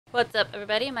What's up,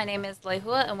 everybody? My name is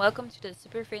Lehua, and welcome to the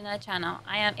Superfina Channel.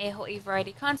 I am a Hawaii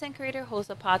variety content creator, host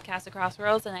of podcasts across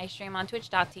worlds, and I stream on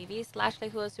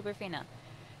twitch.tv/LehuaSuperfina.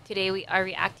 Today we are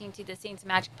reacting to The Saint's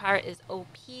Magic Power is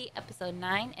OP Episode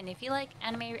 9, and if you like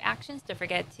anime reactions, don't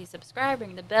forget to subscribe,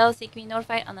 ring the bell so you can be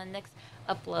notified on the next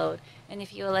upload. And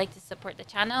if you would like to support the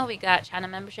channel, we got channel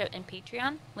membership and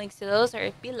Patreon. Links to those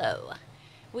are below.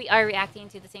 We are reacting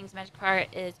to The Saint's Magic Power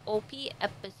is OP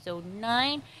Episode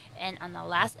 9, and on the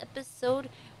last episode,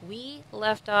 we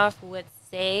left off with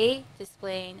Sei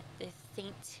displaying the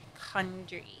Saint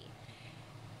Country.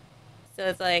 So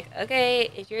it's like, okay,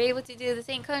 if you're able to do the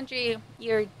Saint Country,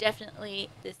 you're definitely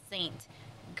the Saint.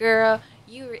 Girl,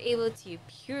 you were able to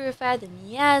purify the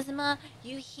miasma,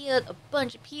 you healed a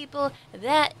bunch of people,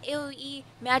 that AoE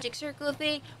magic circle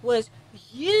thing was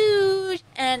huge,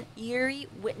 and Yuri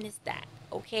witnessed that,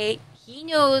 okay? He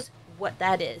knows what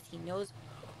that is. He knows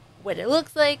what it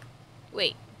looks like.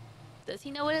 Wait, does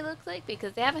he know what it looks like?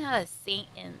 Because they haven't had a saint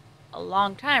in a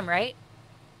long time, right?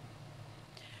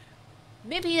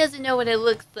 Maybe he doesn't know what it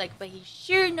looks like, but he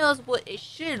sure knows what it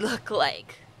should look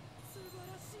like.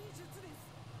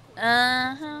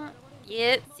 Uh-huh.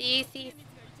 Yep, see.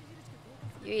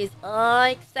 Yuri's all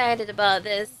excited about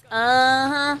this.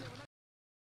 Uh-huh.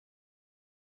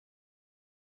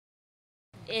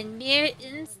 In mere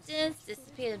instance,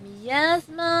 dissipated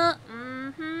miasma.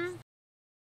 Mm-hmm.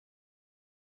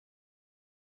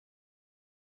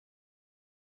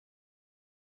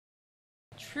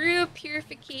 True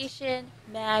purification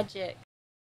magic.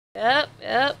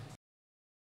 Yep.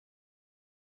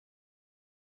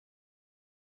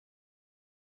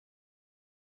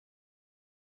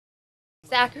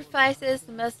 Sacrifices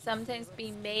must sometimes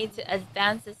be made to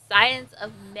advance the science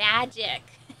of magic.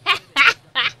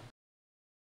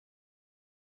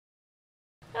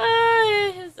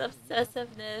 His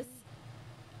obsessiveness.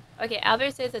 Okay,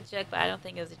 Albert says a joke, but I don't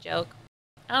think it was a joke.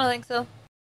 I don't think so.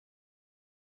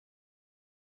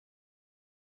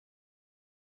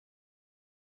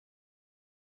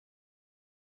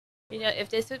 You know, if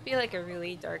this would be like a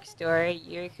really dark story,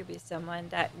 Yuri could be someone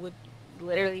that would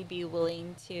literally be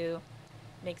willing to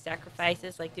make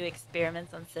sacrifices, like do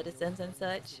experiments on citizens and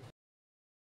such.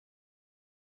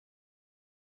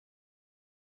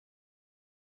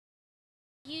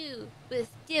 You will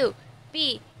still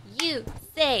be you,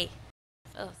 say.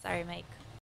 Oh, sorry, Mike.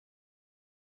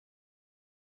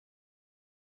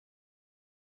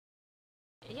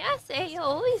 Yeah, say, you'll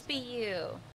always be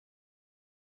you.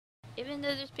 Even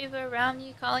though there's people around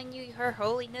you calling you her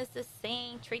holiness, the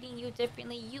saint, treating you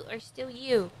differently, you are still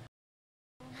you.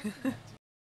 You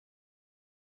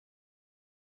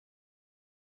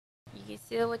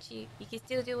can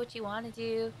still do what you want to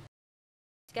do.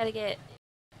 Just gotta get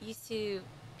used to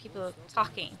people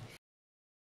talking.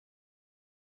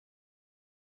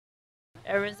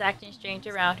 Everyone's acting strange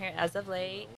around here as of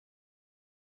late.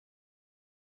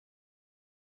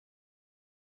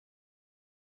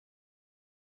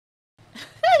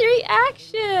 The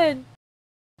reaction!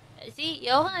 See,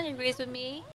 Johan agrees with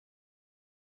me.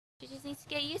 She just needs to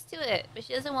get used to it, but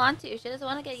she doesn't want to. She doesn't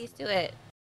want to get used to it.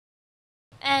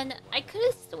 And I could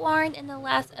have sworn in the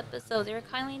last episode they were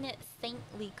calling it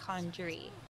Saintly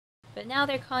Conjury. But now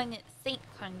they're calling it Saint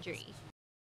Conjury.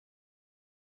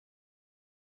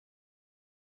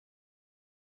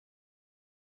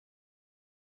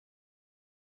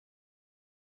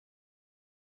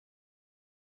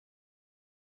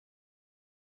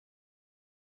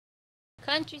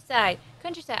 Countryside.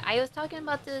 I was talking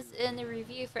about this in the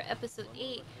review for episode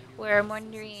 8, where I'm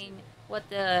wondering what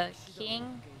the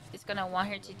king is gonna want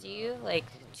her to do, like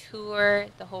tour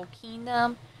the whole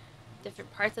kingdom,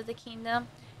 different parts of the kingdom.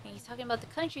 And he's talking about the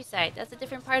countryside. That's a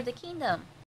different part of the kingdom.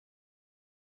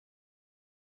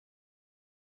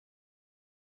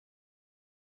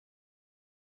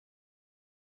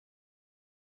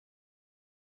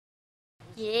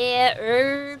 Yeah,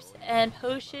 herbs and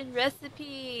potion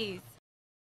recipes.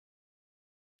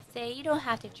 Say you don't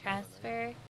have to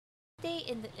transfer. Stay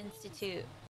in the institute.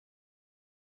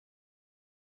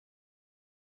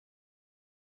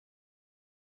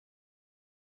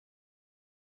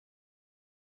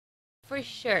 For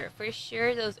sure,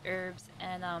 those herbs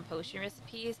and potion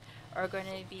recipes are going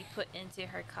to be put into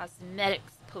her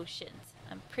cosmetics potions.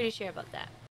 I'm pretty sure about that.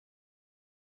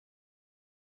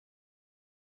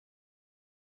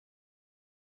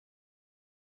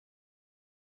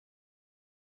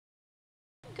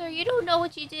 Girl, you don't know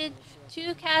what you did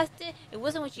to cast it. It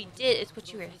wasn't what you did, it's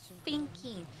what you were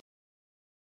thinking.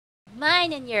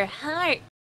 Mind in your heart.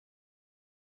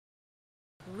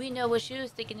 We know what she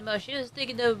was thinking about. She was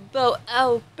thinking about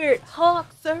Albert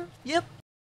Hawk, sir. Yep.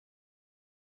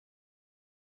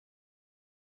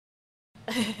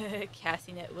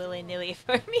 Casting it willy-nilly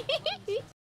for me.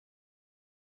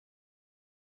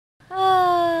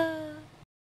 Ah.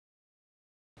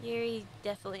 Yuri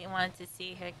definitely wanted to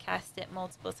see her cast it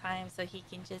multiple times so he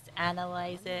can just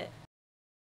analyze it.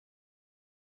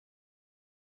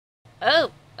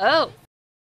 Oh! Oh!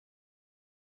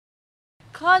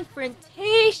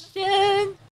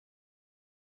 Confrontation!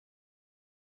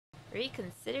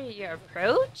 Reconsider your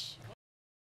approach?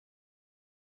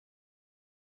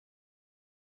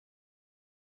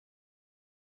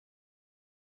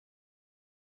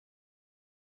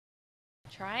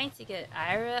 Trying to get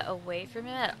Aira away from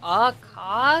him at all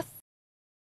costs?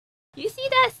 You see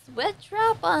that sweat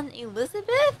drop on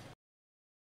Elizabeth?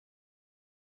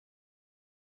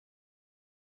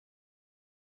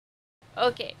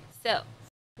 Okay, so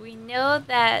we know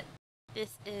that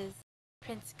this is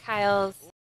Prince Kyle's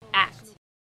act.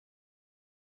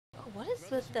 Oh, what is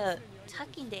with the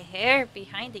tucking the hair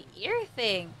behind the ear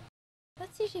thing?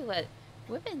 That's usually what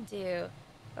women do.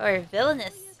 Or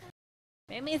villainous.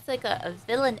 Maybe it's like a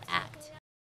villain act.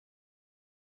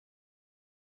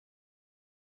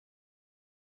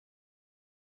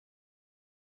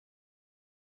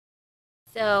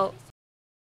 So,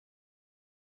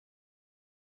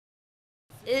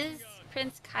 is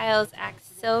Prince Kyle's act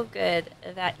so good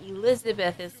that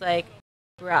Elizabeth is like,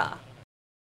 bruh,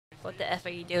 what the F are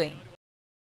you doing?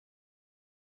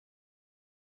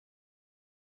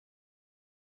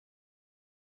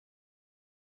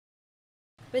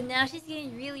 But now she's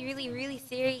getting really, really, really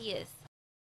serious.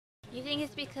 You think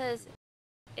it's because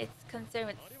it's concerned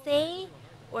with Say,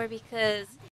 or because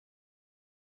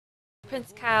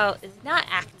Prince Kyle is not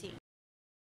acting?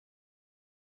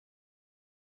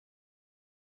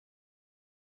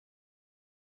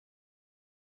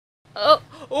 Oh,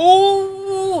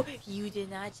 oh! You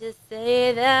did not just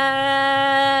say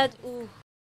that. Ooh.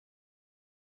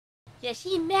 Yeah,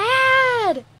 she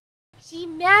mad. She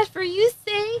mad for you,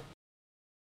 Say.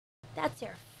 That's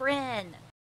her friend.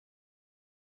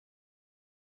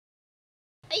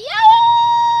 Yo!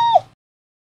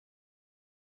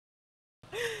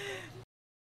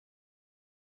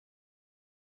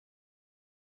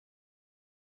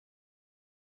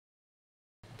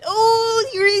 Oh,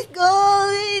 Yuri's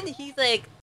gone. He's like,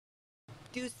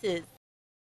 deuces.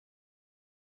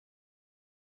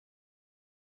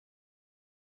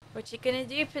 What you gonna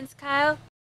do, Prince Kyle?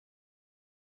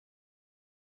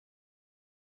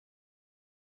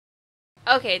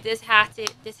 Okay, this has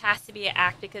to be an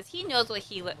act because he knows what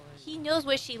he knows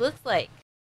what she looks like.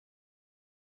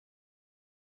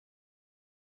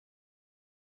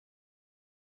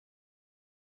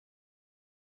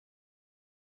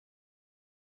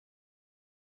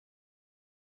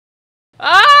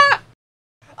 Ah!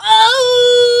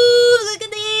 Oh, look at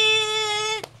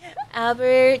it!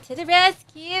 Albert to the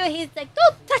rescue. He's like,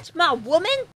 don't touch my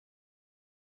woman.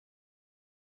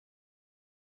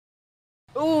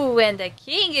 Ooh, and the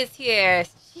king is here.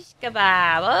 Shish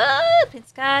kebab. Oh,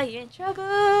 Prince Kyle, you're in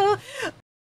trouble.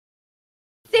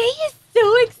 Say is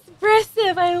so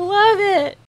expressive. I love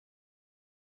it.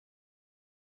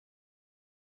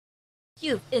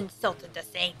 You've insulted the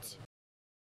saint.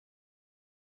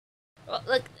 Oh,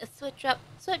 look, a sweat drop,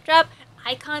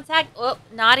 eye contact, oh,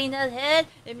 nodding the head.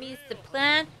 It means the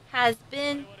plan has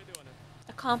been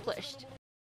accomplished.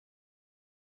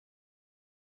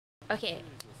 Okay,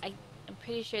 I'm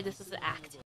pretty sure this is the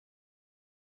act.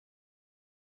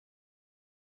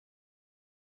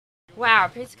 Wow,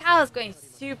 Prince Kyle is going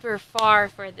super far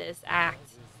for this act.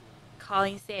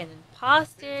 Calling Say an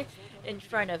imposter in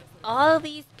front of all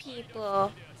these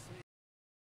people.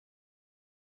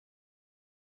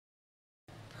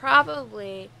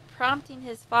 Probably prompting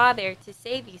his father to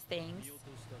say these things.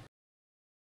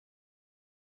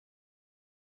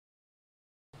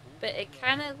 But it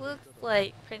kind of looks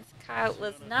like Prince Kyle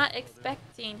was not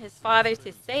expecting his father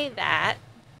to say that.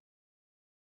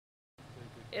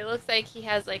 It looks like he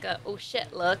has like a oh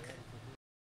shit look.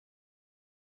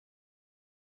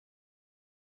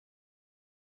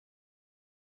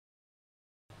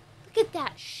 Look at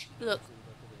that look.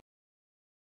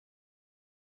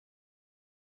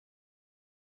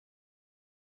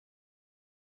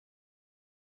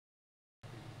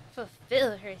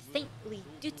 Fulfill her saintly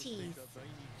duties.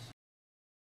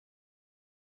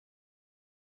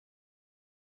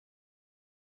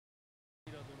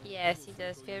 Yes, he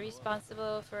does feel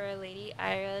responsible for Lady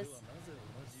Aira's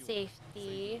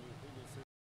safety.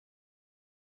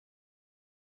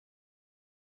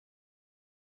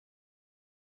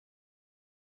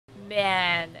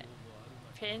 Man,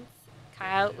 Prince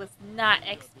Kyle was not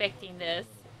expecting this.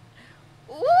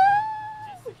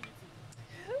 Ooh!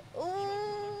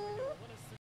 Ooh!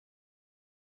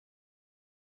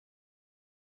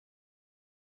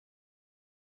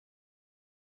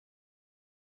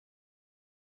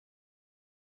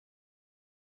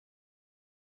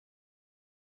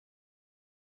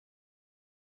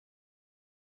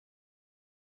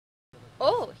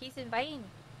 Oh, he's inviting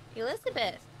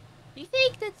Elizabeth. Do you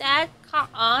think that caught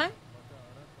on?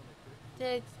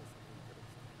 Did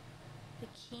the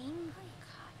king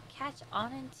catch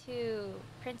on into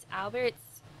Prince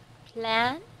Albert's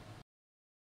plan?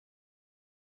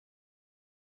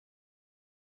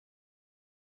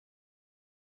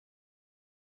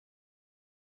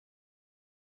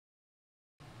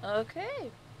 Okay.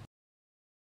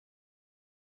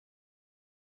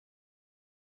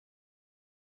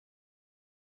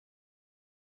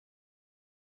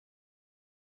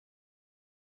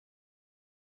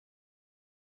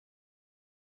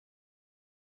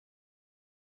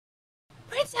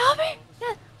 Prince Albert?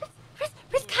 No,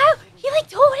 Prince Kyle, he like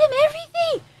told him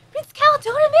everything! Prince Kyle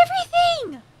told him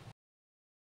everything!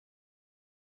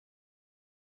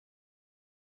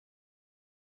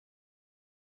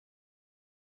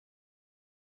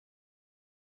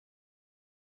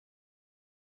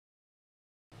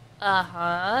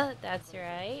 Uh-huh, that's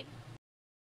right.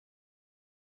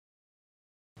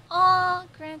 Aw,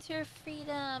 grant her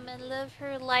freedom and live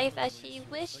her life as she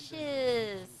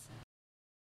wishes.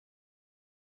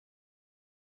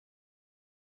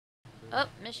 Oh,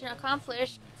 mission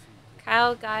accomplished.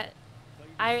 Kyle got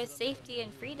Aira's safety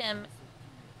and freedom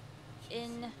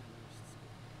in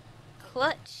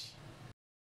clutch.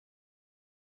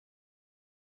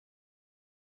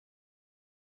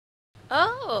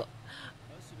 Oh,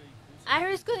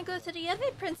 Aira's gonna go to the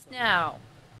other prince now.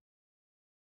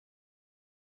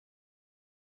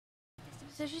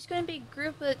 So she's gonna be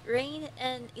grouped with Rain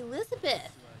and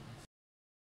Elizabeth.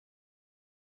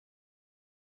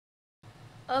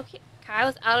 Okay,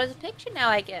 Kyle's out of the picture now,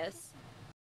 I guess.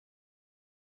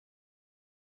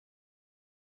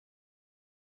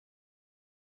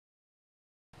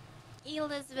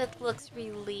 Elizabeth looks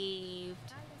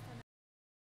relieved.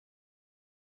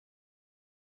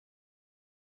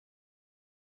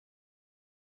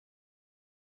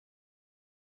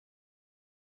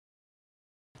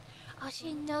 Oh,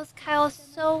 she knows Kyle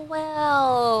so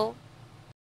well.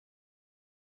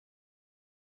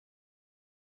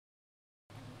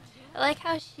 I like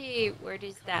how she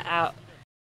words that out.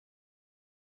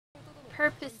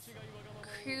 Purpose,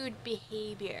 crude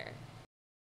behavior.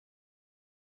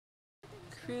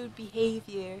 Crude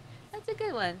behavior. That's a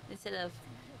good one instead of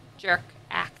jerk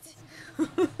act.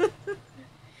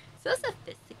 So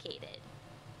sophisticated.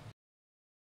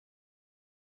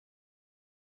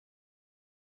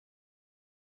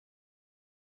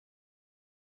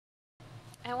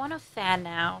 I want a fan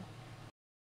now.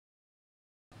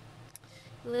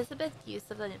 Elizabeth's use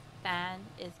of a fan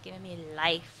is giving me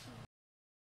life.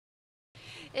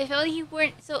 If only you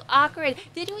weren't so awkward.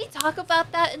 Didn't we talk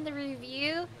about that in the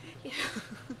review?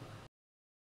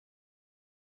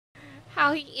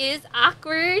 How he is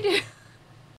awkward.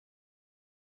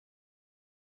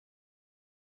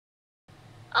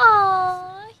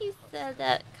 Aww, he said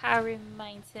that Kyle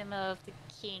reminds him of the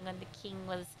king when the king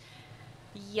was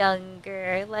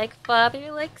younger. Like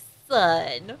father, like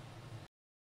son.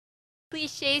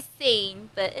 Cliche saying,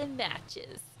 but it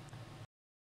matches.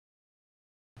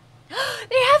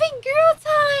 They're having girl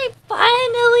time!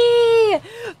 Finally!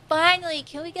 Finally!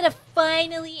 Can we get a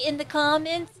finally in the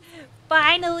comments?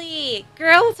 Finally!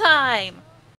 Girl time!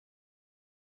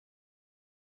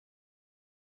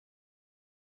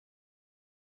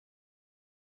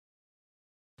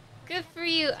 Good for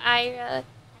you, Aira.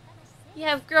 You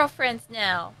have girlfriends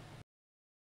now.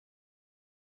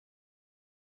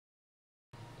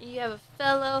 You have a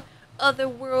fellow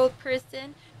otherworld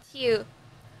person to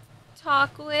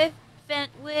talk with, vent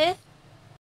with.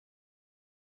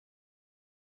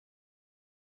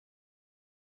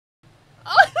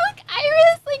 Oh, look,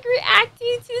 Iris like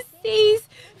reacting to Say's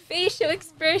facial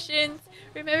expressions.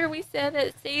 Remember we said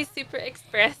that Say's super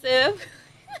expressive?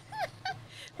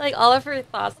 Like all of her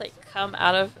thoughts like come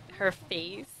out of her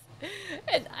face.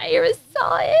 And Iris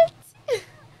saw it.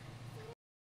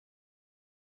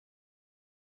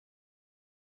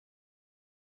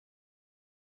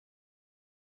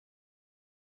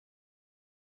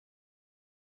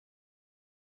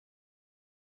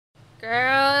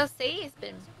 Girl, Say's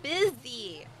been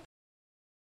busy.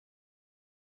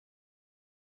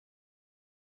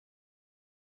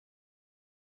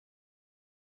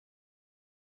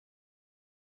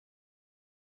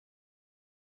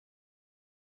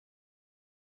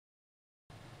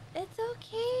 It's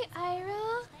okay,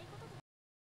 Ira.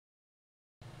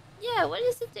 Yeah, what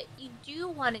is it that you do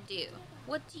want to do?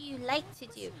 What do you like to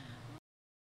do?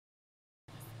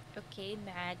 Okay,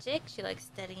 magic. She likes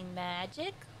studying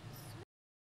magic.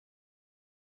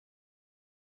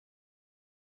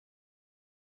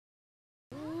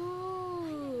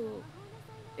 Ooh.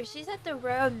 If she's at the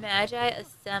Royal Magi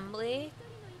Assembly,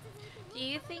 do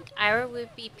you think Aira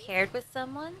would be paired with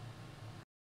someone?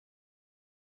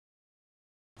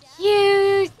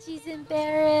 Cute! She's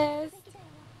embarrassed.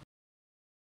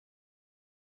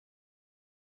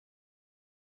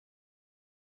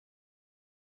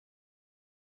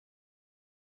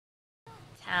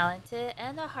 Talented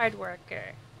and a hard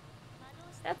worker.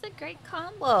 That's a great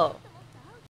combo.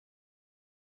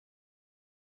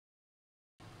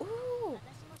 Ooh!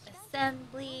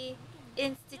 Assembly,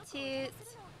 Institute.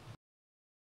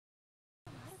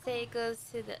 Say goes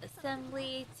to the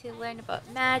assembly to learn about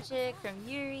magic from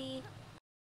Yuri.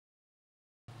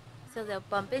 So they'll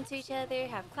bump into each other,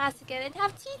 have class together, and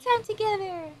have tea time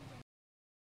together.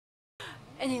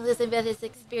 And Elizabeth is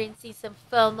experiencing some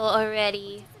FOMO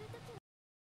already.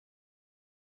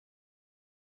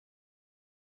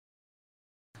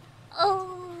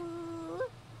 Oh,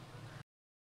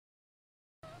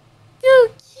 so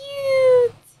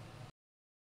cute!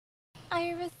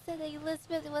 Iris said that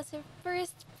Elizabeth was her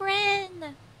first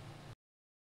friend.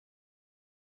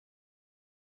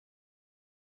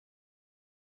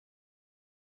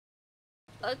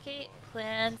 Okay,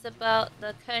 plans about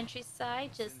the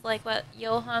countryside, just like what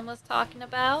Johan was talking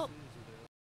about.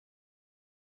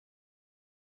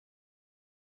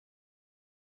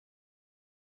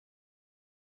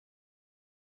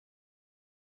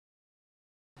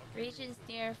 Regions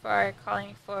near far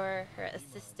calling for her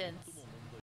assistance.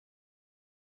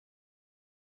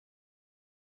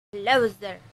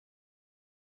 Closer.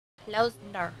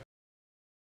 Klausner.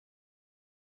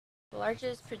 The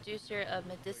largest producer of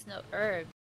medicinal herbs.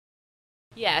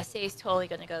 Yeah, Say's totally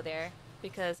gonna go there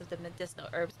because of the medicinal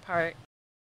herbs part.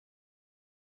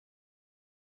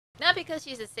 Not because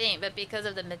she's a saint, but because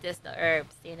of the medicinal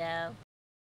herbs, you know?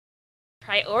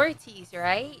 Priorities,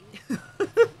 right?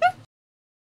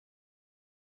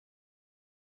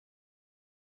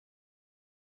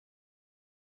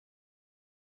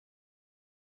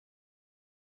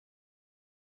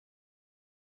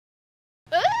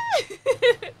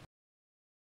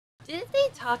 Didn't they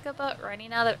talk about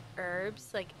running out of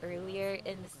herbs like earlier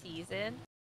in the season?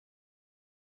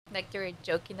 Like they were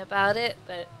joking about it,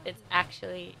 but it's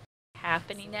actually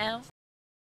happening now.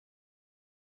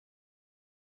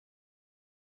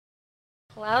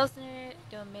 Klausner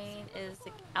domain is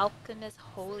the alchemist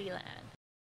holy land.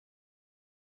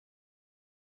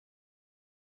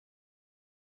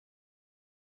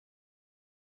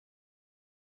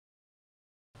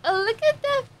 Oh, look at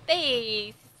that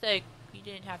face! It's like, you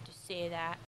didn't have to say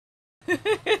that.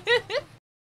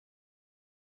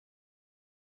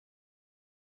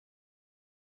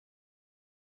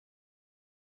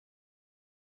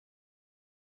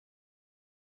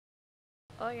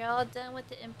 Oh, you're all done with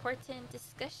the important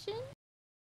discussion?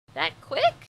 That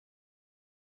quick?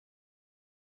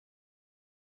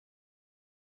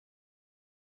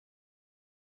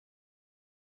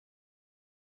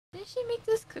 Did she make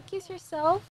those cookies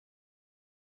herself?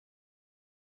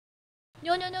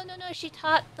 No, no, no, no, no. She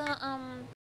taught the.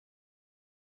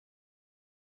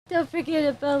 Don't forget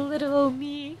about little old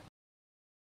me.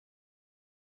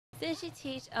 Did she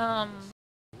teach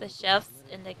the chefs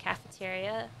in the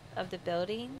cafeteria of the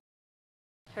building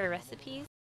her recipes?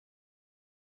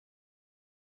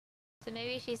 So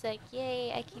maybe she's like,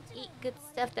 yay, I can eat good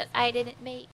stuff that I didn't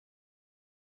make.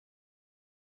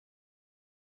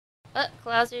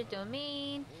 Klauser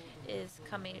domain is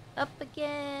coming up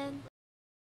again.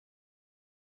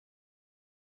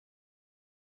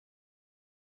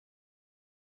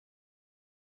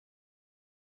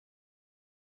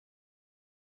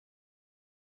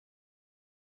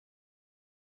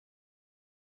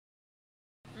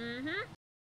 Mm-hmm.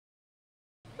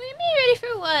 What do you mean ready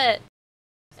for what?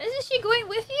 Isn't she going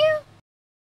with you?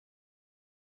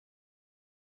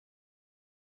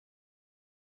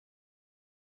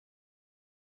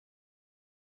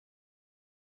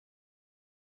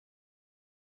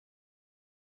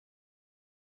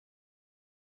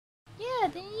 Yeah,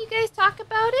 didn't you guys talk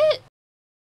about it?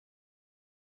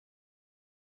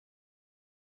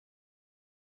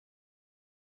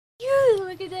 You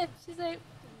look at that. She's like,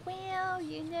 well,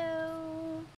 you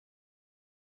know,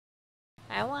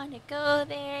 I want to go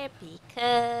there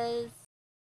because.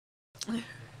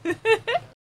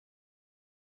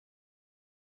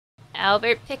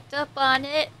 Albert picked up on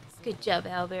it. Good job,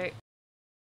 Albert.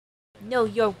 No,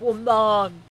 you're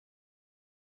woman.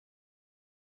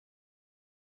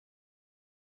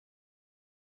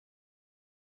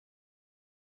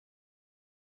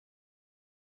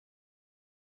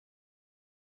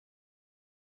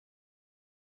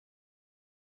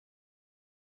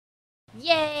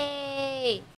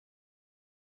 Yay!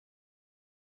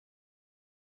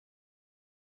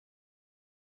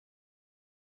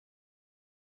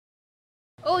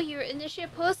 Oh, you were initially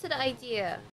opposed to the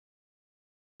idea.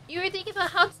 You were thinking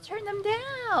about how to turn them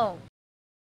down.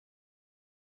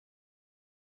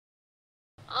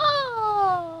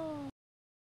 Oh.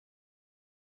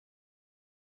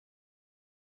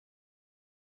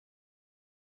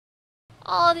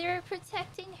 Oh, they were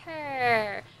protecting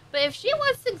her. But if she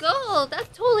wants to go,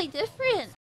 that's totally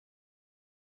different.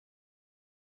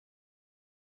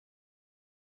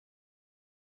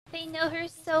 They know her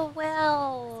so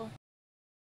well.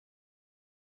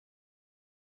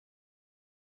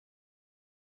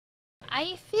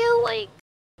 I feel like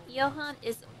Johan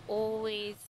is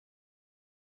always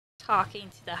talking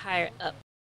to the higher up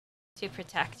to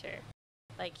protect her.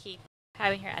 Like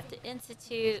having her at the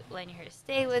institute, letting her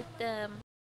stay with them,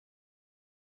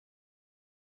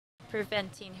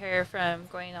 preventing her from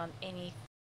going on any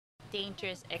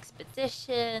dangerous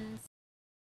expeditions.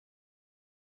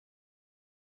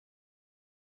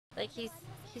 Like he's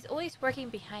always working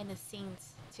behind the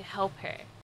scenes to help her.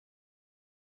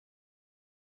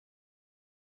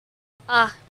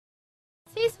 Ah,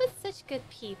 she's with such good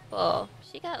people.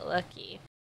 She got lucky.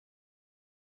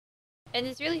 And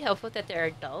it's really helpful that they're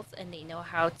adults and they know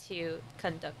how to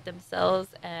conduct themselves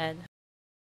and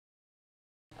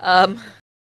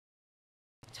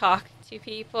talk to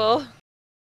people.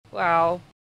 Wow.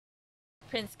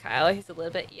 Prince Kyle, he's a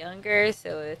little bit younger,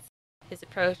 so his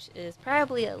approach is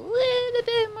probably a little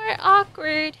bit more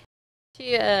awkward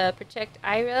to protect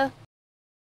Aira.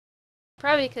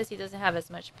 Probably because he doesn't have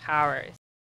as much power.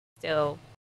 Still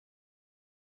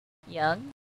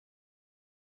young.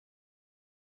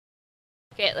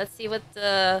 Okay, let's see what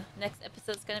the next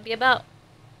episode's gonna be about.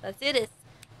 Let's do this.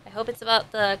 I hope it's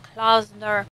about the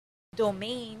Klausner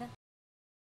domain.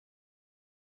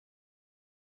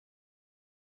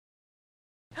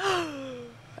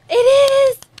 It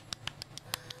is!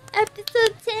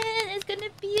 Episode 10 is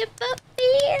gonna be about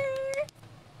fear!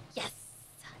 Yes!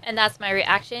 And that's my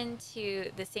reaction to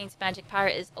The Saint's Magic Power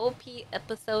is OP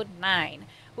Episode 9.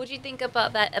 What did you think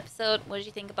about that episode? What did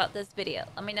you think about this video?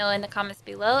 Let me know in the comments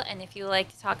below. And if you like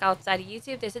to talk outside of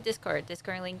YouTube, there's a Discord.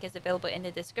 Discord link is available in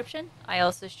the description. I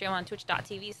also stream on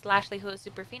twitch.tv/Lehua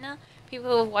Superfina.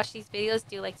 People who watch these videos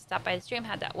do like to stop by the stream,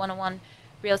 have that one-on-one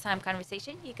real-time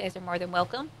conversation. You guys are more than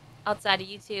welcome. Outside of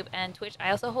YouTube and Twitch, I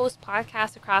also host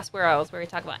podcasts across worlds where we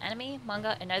talk about anime,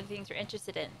 manga, and other things you're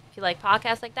interested in. If you like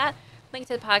podcasts like that, link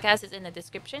to the podcast is in the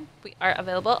description. We are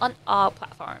available on all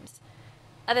platforms.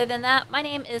 Other than that, my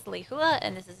name is Lehua,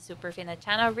 and this is the Superfina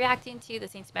Channel reacting to The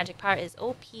Saint's Magic Power is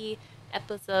OP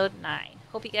Episode 9.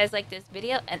 Hope you guys like this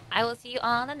video, and I will see you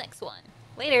on the next one.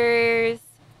 Laters!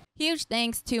 Huge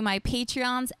thanks to my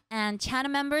Patreons and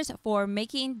channel members for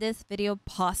making this video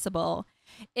possible.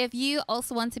 If you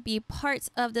also want to be part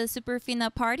of the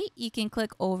Superfina party, you can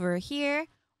click over here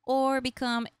or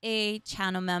become a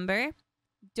channel member.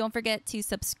 Don't forget to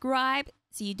subscribe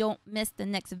so you don't miss the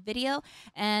next video.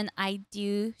 And I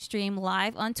do stream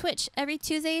live on Twitch every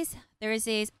Tuesdays,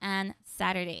 Thursdays, and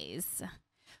Saturdays.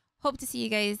 Hope to see you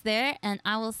guys there, and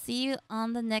I will see you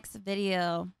on the next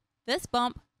video. Fist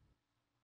bump.